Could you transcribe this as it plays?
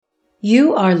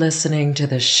You are listening to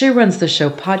the She Runs the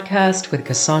Show podcast with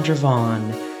Cassandra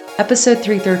Vaughn, episode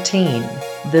 313,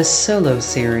 the solo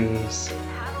series.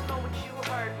 I don't know what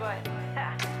you heard, but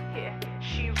yeah,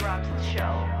 she runs the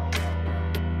show.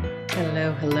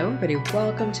 Hello, everybody.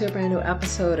 Welcome to a brand new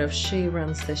episode of She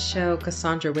Runs the Show.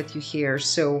 Cassandra with you here.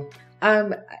 So,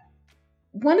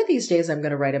 one of these days I'm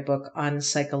going to write a book on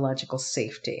psychological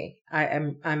safety.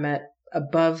 I'm at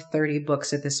above 30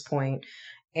 books at this point.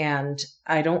 And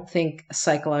I don't think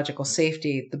psychological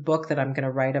safety, the book that I'm going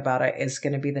to write about it, is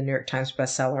going to be the New York Times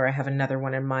bestseller. I have another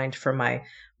one in mind for my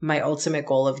ultimate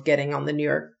goal of getting on the New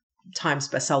York Times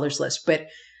bestsellers list. But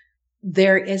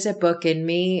there is a book in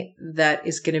me that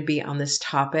is going to be on this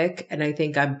topic. And I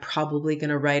think I'm probably going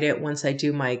to write it once I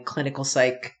do my clinical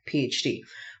psych PhD.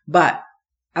 But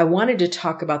I wanted to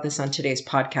talk about this on today's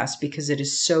podcast because it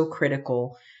is so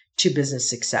critical to business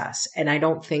success. And I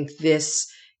don't think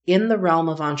this in the realm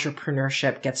of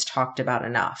entrepreneurship gets talked about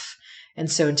enough.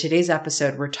 And so in today's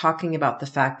episode, we're talking about the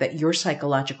fact that your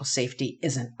psychological safety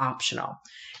isn't optional.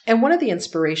 And one of the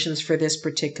inspirations for this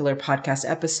particular podcast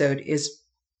episode is,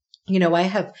 I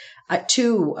have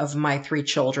two of my three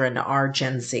children are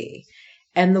Gen Z.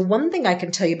 And the one thing I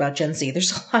can tell you about Gen Z,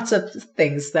 there's lots of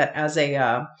things that as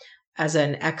an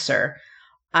Xer,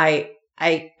 I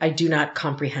do not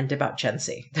comprehend about Gen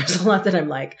Z. There's a lot that I'm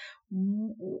like,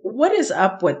 what is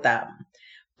up with them?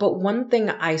 But one thing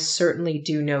I certainly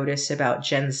do notice about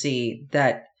Gen Z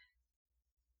that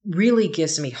really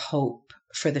gives me hope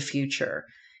for the future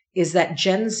is that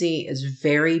Gen Z is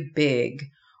very big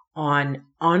on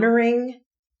honoring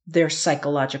their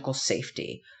psychological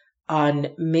safety, on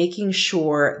making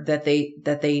sure that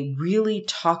they really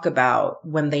talk about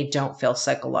when they don't feel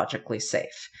psychologically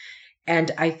safe.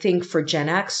 And I think for Gen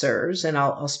Xers, and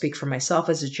I'll speak for myself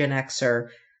as a Gen Xer,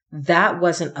 that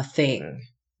wasn't a thing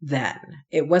then.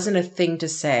 It wasn't a thing to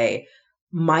say,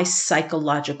 my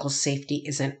psychological safety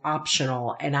isn't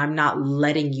optional and I'm not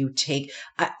letting you take,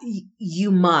 you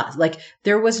must. Like,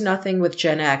 there was nothing with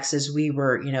Gen X as we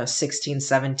were, 16,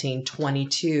 17,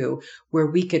 22, where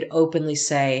we could openly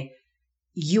say,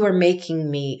 you are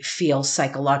making me feel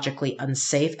psychologically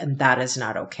unsafe and that is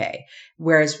not okay.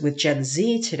 Whereas with Gen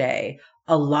Z today,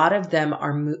 a lot of them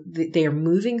they are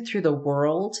moving through the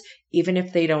world, even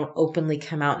if they don't openly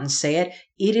come out and say it.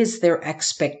 It is their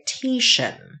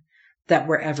expectation that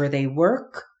wherever they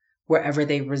work, wherever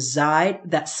they reside,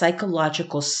 that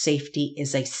psychological safety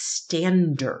is a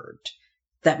standard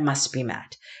that must be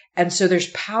met. And so there's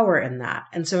power in that.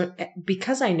 And so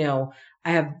because I know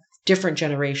I have different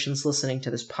generations listening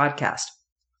to this podcast,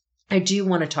 I do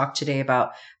want to talk today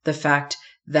about the fact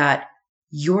that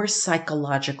your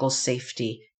psychological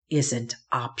safety isn't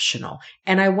optional.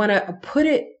 And I want to put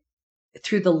it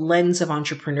through the lens of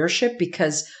entrepreneurship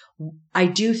because I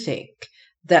do think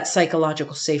that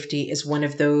psychological safety is one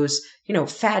of those,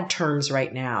 fad terms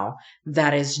right now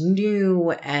that is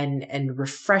new and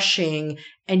refreshing.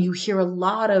 And you hear a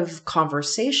lot of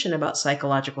conversation about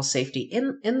psychological safety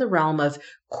in the realm of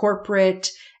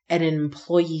corporate and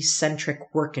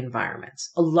employee-centric work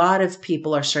environments. A lot of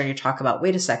people are starting to talk about,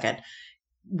 wait a second,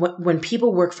 when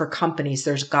people work for companies,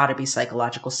 there's got to be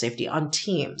psychological safety. On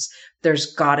teams,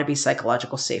 there's got to be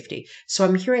psychological safety. So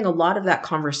I'm hearing a lot of that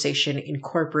conversation in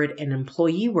corporate and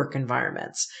employee work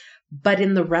environments. But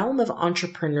in the realm of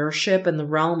entrepreneurship and the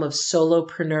realm of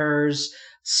solopreneurs,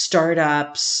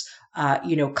 startups,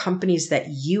 companies that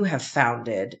you have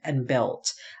founded and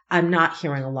built, I'm not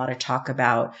hearing a lot of talk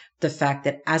about the fact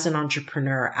that as an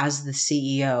entrepreneur, as the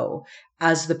CEO,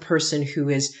 as the person who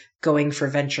is going for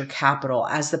venture capital,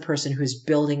 as the person who's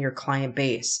building your client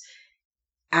base,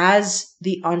 as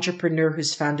the entrepreneur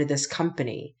who's founded this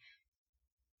company,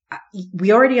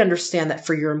 we already understand that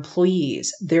for your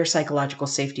employees, their psychological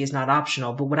safety is not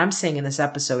optional. But what I'm saying in this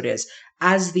episode is,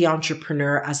 as the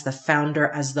entrepreneur, as the founder,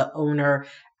 as the owner,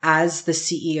 as the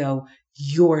CEO,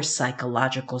 your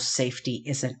psychological safety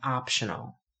isn't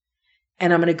optional.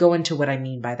 And I'm going to go into what I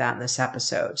mean by that in this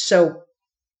episode. So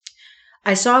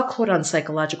I saw a quote on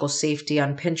psychological safety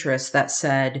on Pinterest that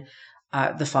said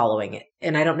the following,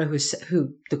 and I don't know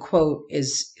who the quote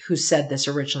is, who said this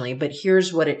originally, but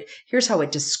here's how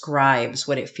it describes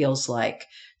what it feels like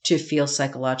to feel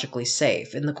psychologically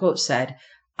safe. And the quote said,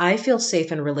 I feel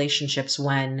safe in relationships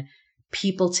when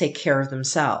people take care of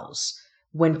themselves,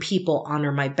 when people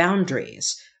honor my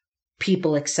boundaries,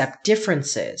 people accept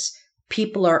differences,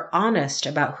 people are honest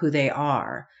about who they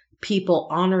are, people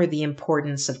honor the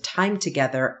importance of time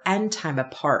together and time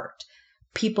apart.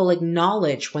 People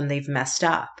acknowledge when they've messed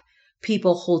up.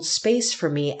 People hold space for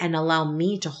me and allow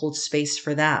me to hold space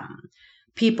for them.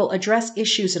 People address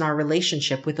issues in our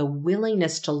relationship with a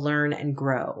willingness to learn and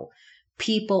grow.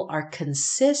 People are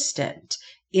consistent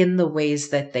in the ways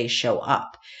that they show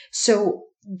up. So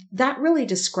that really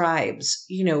describes,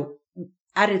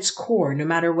 at its core, no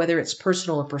matter whether it's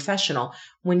personal or professional,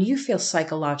 when you feel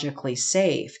psychologically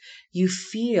safe, you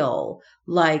feel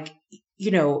like,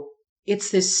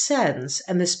 it's this sense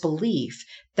and this belief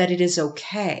that it is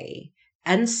okay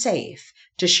and safe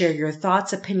to share your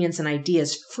thoughts, opinions, and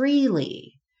ideas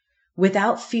freely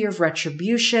without fear of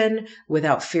retribution,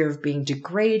 without fear of being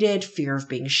degraded, fear of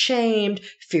being shamed,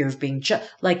 fear of being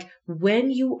like when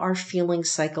you are feeling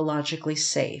psychologically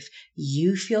safe,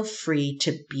 you feel free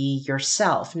to be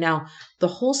yourself. Now, the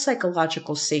whole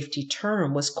psychological safety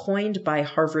term was coined by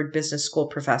Harvard Business School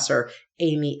professor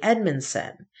Amy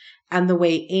Edmondson. And the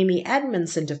way Amy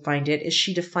Edmondson defined it is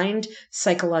she defined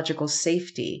psychological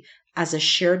safety as a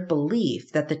shared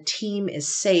belief that the team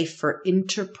is safe for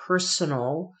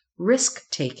interpersonal risk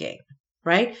taking,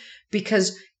 right?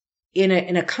 Because in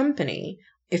a company,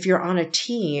 if you're on a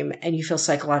team and you feel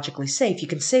psychologically safe, you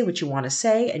can say what you want to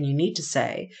say and you need to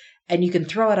say, and you can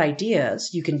throw out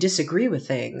ideas, you can disagree with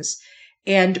things.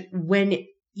 And when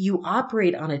you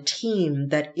operate on a team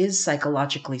that is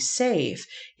psychologically safe,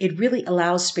 it really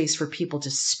allows space for people to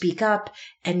speak up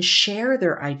and share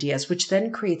their ideas, which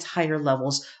then creates higher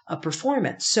levels of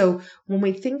performance. So when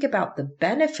we think about the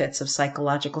benefits of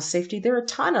psychological safety, there are a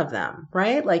ton of them,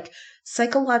 right? Like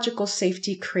psychological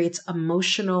safety creates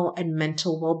emotional and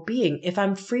mental well-being. If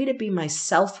I'm free to be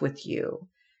myself with you,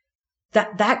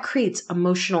 that creates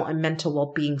emotional and mental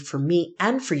well-being for me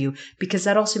and for you, because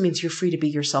that also means you're free to be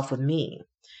yourself with me.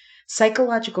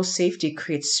 Psychological safety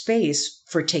creates space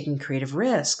for taking creative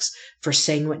risks, for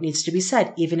saying what needs to be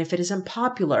said, even if it isn't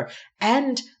popular,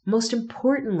 and most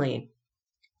importantly,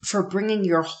 for bringing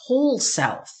your whole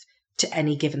self to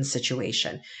any given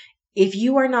situation. If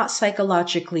you are not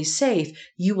psychologically safe,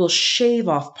 you will shave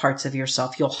off parts of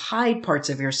yourself. You'll hide parts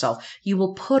of yourself. You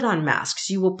will put on masks.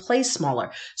 You will play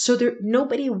smaller. So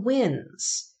nobody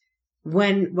wins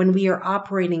when we are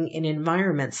operating in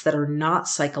environments that are not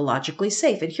psychologically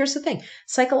safe. And here's the thing,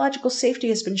 psychological safety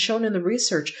has been shown in the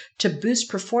research to boost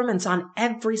performance on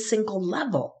every single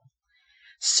level.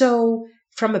 So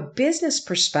from a business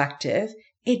perspective,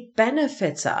 it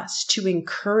benefits us to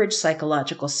encourage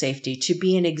psychological safety, to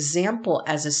be an example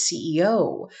as a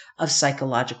CEO of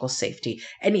psychological safety.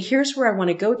 And here's where I want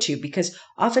to go to, because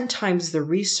oftentimes the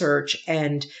research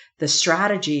and the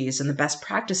strategies and the best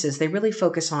practices, they really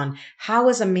focus on how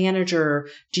as a manager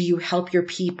do you help your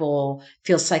people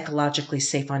feel psychologically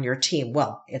safe on your team?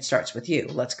 Well, it starts with you.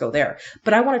 Let's go there.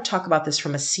 But I want to talk about this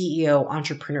from a CEO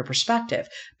entrepreneur perspective,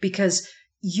 because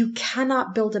you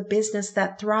cannot build a business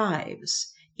that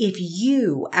thrives if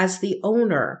you, as the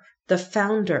owner, the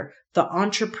founder, the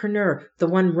entrepreneur, the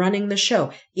one running the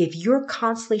show, if you're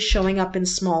constantly showing up in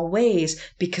small ways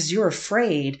because you're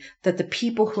afraid that the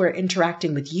people who are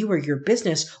interacting with you or your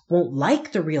business won't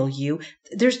like the real you,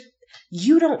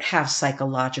 you don't have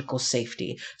psychological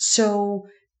safety. So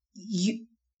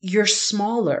you're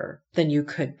smaller than you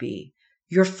could be.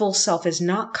 Your full self is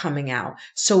not coming out.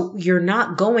 So you're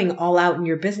not going all out in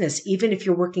your business, even if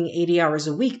you're working 80 hours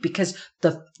a week, because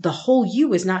the whole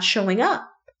you is not showing up,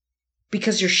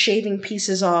 because you're shaving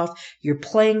pieces off. You're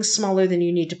playing smaller than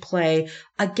you need to play.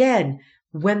 Again,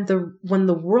 when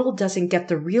the world doesn't get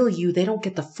the real you, they don't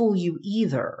get the full you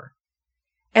either.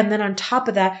 And then on top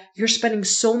of that, you're spending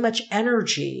so much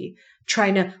energy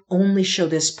trying to only show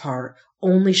this part,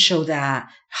 only show that,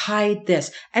 hide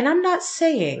this. And I'm not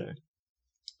saying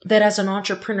that as an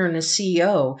entrepreneur and a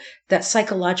CEO, that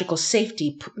psychological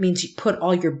safety means you put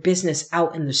all your business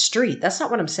out in the street. That's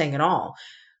not what I'm saying at all.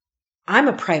 I'm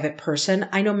a private person.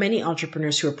 I know many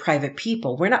entrepreneurs who are private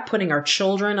people. We're not putting our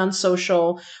children on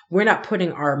social. We're not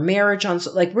putting our marriage on,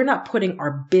 we're not putting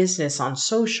our business on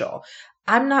social.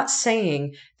 I'm not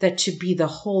saying that to be the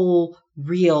whole,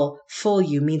 real, full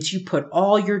you means you put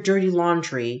all your dirty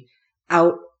laundry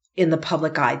out in the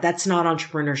public eye. That's not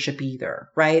entrepreneurship either,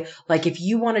 right? Like if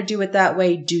you want to do it that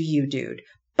way, do you, dude.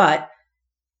 But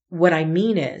what I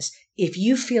mean is, if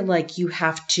you feel like you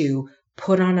have to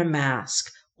put on a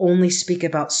mask, only speak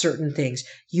about certain things,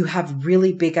 you have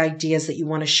really big ideas that you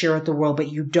want to share with the world,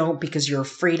 but you don't because you're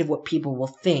afraid of what people will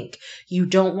think. You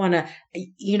don't want to,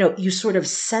 you sort of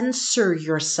censor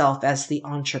yourself as the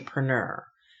entrepreneur.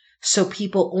 So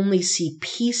people only see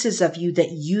pieces of you that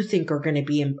you think are going to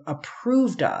be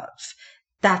approved of.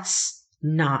 That's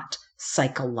not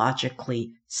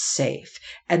psychologically safe.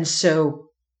 And so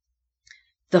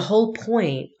the whole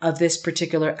point of this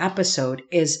particular episode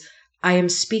is I am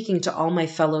speaking to all my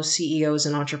fellow CEOs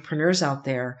and entrepreneurs out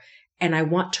there, And I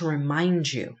want to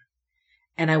remind you,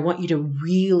 and I want you to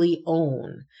really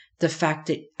own the fact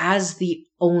that as the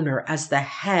owner, as the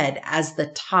head, as the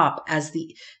top, as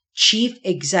the chief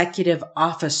executive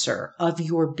officer of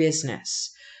your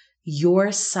business,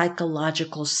 your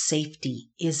psychological safety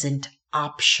isn't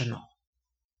optional.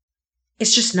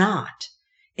 It's just not.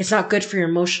 It's not good for your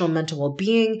emotional and mental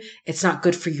well-being. It's not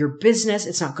good for your business.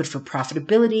 It's not good for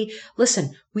profitability.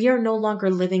 Listen, we are no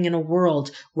longer living in a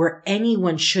world where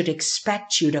anyone should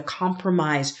expect you to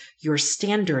compromise your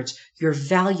standards, your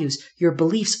values, your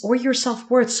beliefs, or your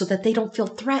self-worth so that they don't feel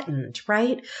threatened,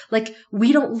 right? Like,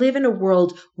 we don't live in a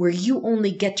world where you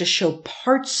only get to show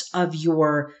parts of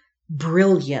your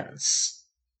brilliance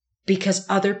because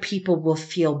other people will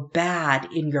feel bad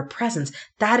in your presence.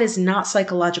 That is not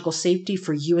psychological safety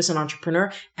for you as an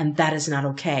entrepreneur, and that is not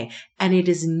okay. And it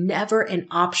is never an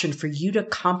option for you to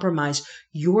compromise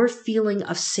your feeling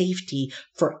of safety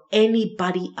for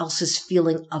anybody else's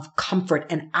feeling of comfort,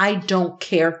 and I don't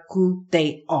care who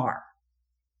they are.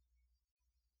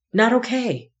 Not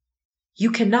okay. You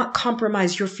cannot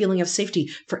compromise your feeling of safety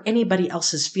for anybody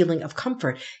else's feeling of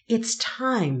comfort. It's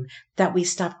time that we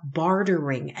stop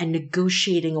bartering and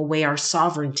negotiating away our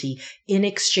sovereignty in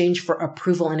exchange for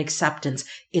approval and acceptance.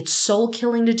 It's soul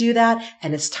killing to do that,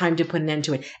 and it's time to put an end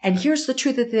to it. And here's the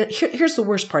truth. Here's the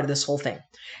worst part of this whole thing.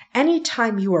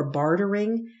 Anytime you are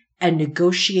bartering and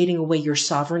negotiating away your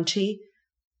sovereignty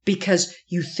because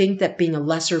you think that being a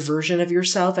lesser version of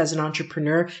yourself as an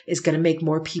entrepreneur is going to make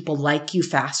more people like you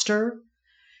faster,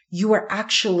 you are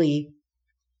actually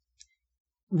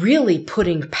really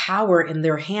putting power in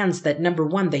their hands that, number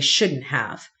one, they shouldn't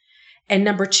have. And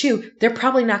number two, they're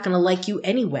probably not going to like you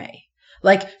anyway.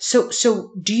 Like,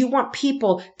 so do you want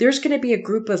people, there's going to be a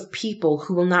group of people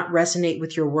who will not resonate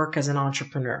with your work as an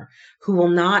entrepreneur, who will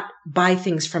not buy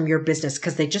things from your business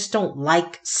because they just don't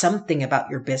like something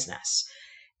about your business,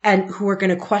 and who are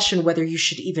going to question whether you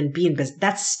should even be in business.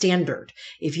 That's standard.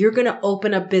 If you're going to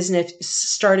open a business,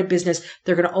 start a business,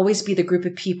 they're going to always be the group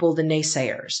of people, the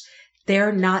naysayers.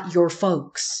 They're not your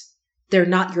folks. They're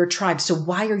not your tribe. So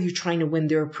why are you trying to win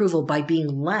their approval by being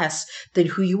less than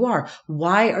who you are?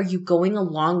 Why are you going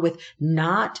along with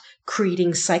not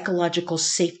creating psychological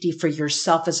safety for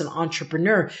yourself as an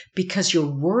entrepreneur because you're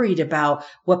worried about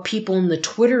what people in the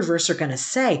Twitterverse are going to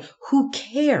say? Who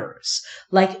cares?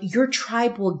 Like, your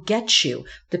tribe will get you.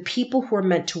 The people who are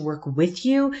meant to work with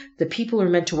you, the people who are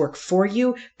meant to work for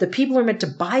you, the people who are meant to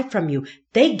buy from you,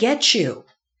 they get you,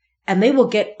 and they will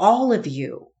get all of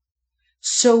you.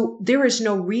 So there is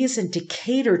no reason to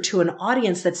cater to an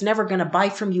audience that's never going to buy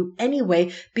from you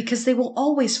anyway, because they will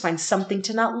always find something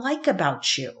to not like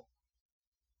about you.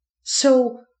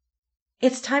 So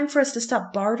it's time for us to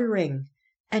stop bartering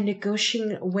and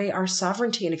negotiating away our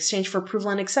sovereignty in exchange for approval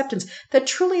and acceptance that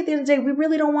truly at the end of the day, we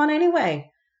really don't want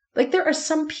anyway. Like, there are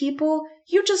some people,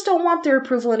 you just don't want their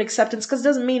approval and acceptance because it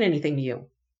doesn't mean anything to you.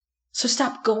 So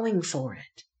stop going for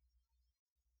it.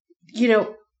 You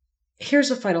know,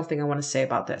 here's a final thing I want to say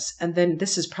about this. And then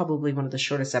this is probably one of the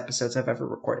shortest episodes I've ever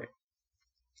recorded.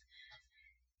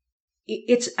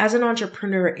 It's, as an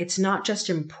entrepreneur, it's not just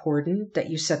important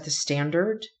that you set the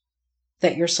standard,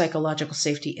 that your psychological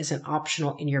safety isn't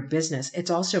optional in your business. It's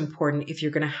also important if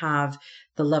you're going to have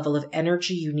the level of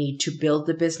energy you need to build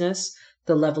the business,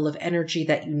 the level of energy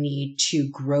that you need to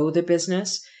grow the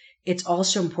business. It's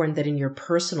also important that in your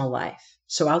personal life,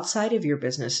 so outside of your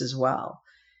business as well,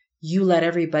 you let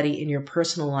everybody in your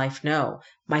personal life know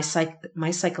my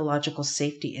psychological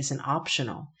safety isn't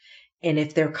optional. And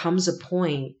if there comes a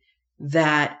point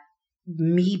that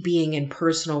me being in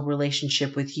personal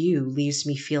relationship with you leaves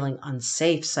me feeling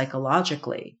unsafe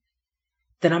psychologically,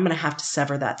 then I'm going to have to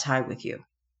sever that tie with you,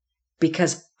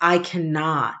 because I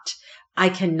cannot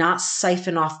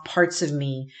siphon off parts of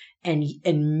me and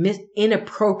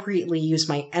inappropriately use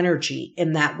my energy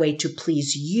in that way to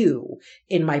please you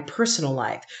in my personal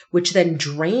life, which then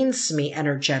drains me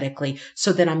energetically.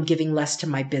 So then I'm giving less to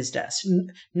my business.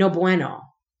 No bueno.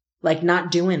 Like, not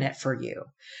doing it for you.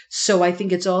 So I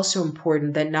think it's also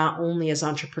important that not only as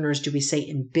entrepreneurs do we say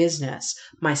in business,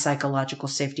 my psychological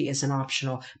safety isn't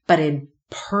optional, but in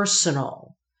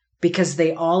personal, because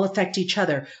they all affect each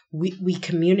other. We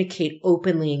communicate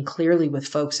openly and clearly with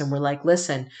folks, and we're like,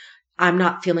 listen, I'm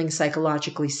not feeling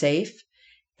psychologically safe,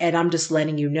 and I'm just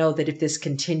letting you know that if this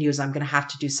continues, I'm going to have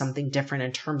to do something different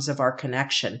in terms of our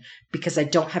connection, because I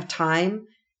don't have time.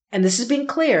 And this is being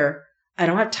clear. I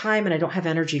don't have time and I don't have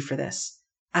energy for this.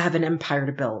 I have an empire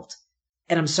to build,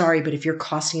 And I'm sorry, but if you're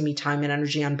costing me time and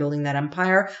energy on building that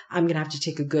empire, I'm going to have to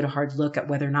take a good hard look at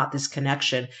whether or not this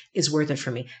connection is worth it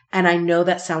for me. And I know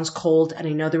that sounds cold. And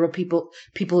I know there were people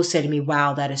who say to me,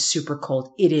 wow, that is super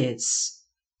cold. It is.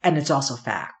 And it's also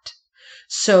fact.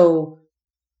 So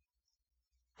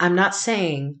I'm not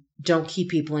saying don't keep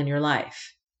people in your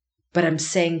life, but I'm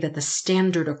saying that the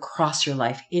standard across your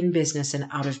life in business and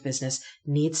out of business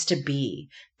needs to be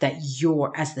that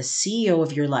you're, as the CEO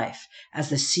of your life, as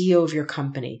the CEO of your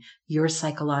company, your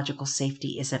psychological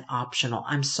safety isn't optional.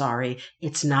 I'm sorry.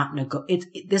 It's not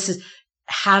this is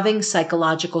having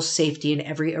psychological safety in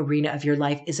every arena of your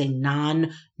life is a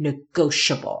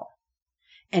non-negotiable.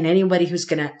 And anybody who's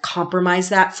going to compromise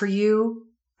that for you,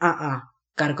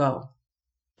 gotta go.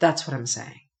 That's what I'm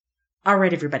saying. All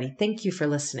right, everybody. Thank you for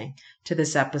listening to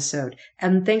this episode.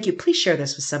 And thank you. Please share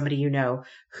this with somebody you know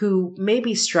who may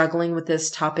be struggling with this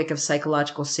topic of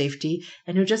psychological safety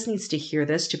and who just needs to hear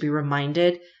this to be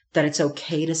reminded that it's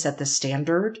okay to set the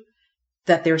standard,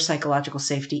 that their psychological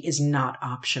safety is not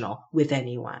optional with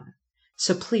anyone.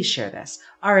 So please share this.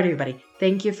 All right, everybody.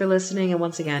 Thank you for listening. And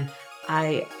once again,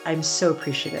 I'm so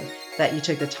appreciative that you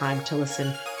took the time to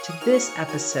listen to this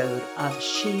episode of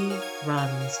She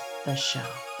Runs the Show.